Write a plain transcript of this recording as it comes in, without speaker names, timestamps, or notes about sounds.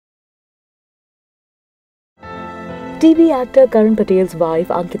TV actor Karan Patel's wife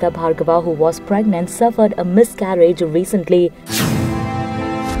Ankita Bhargava, who was pregnant, suffered a miscarriage recently.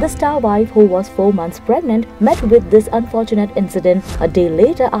 The star wife, who was 4 months pregnant, met with this unfortunate incident a day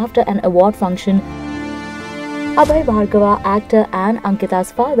later after an award function. Abhay Bhargava, actor and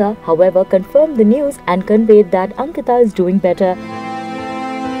Ankita's father, however, confirmed the news and conveyed that Ankita is doing better.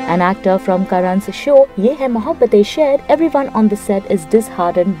 An actor from Karan's show Ye Hai Mohabbatein shared, "Everyone on the set is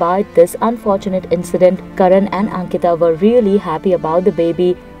disheartened by this unfortunate incident. Karan and Ankita were really happy about the baby,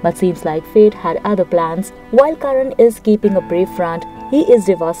 but seems like fate had other plans. While Karan is keeping a brave front, he is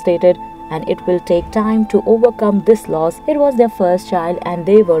devastated, and it will take time to overcome this loss. It was their first child and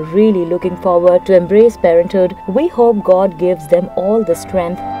they were really looking forward to embrace parenthood. We hope God gives them all the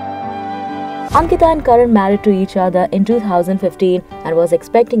strength." Ankita and Karan married to each other in 2015 and was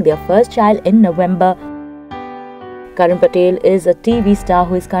expecting their first child in November. Karan Patel is a TV star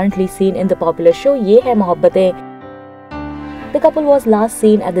who is currently seen in the popular show Ye Hai Mohabbatein. The couple was last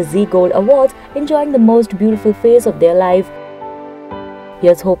seen at the Zee Gold Awards enjoying the most beautiful phase of their life.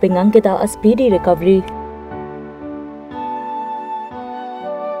 Here's hoping Ankita a speedy recovery.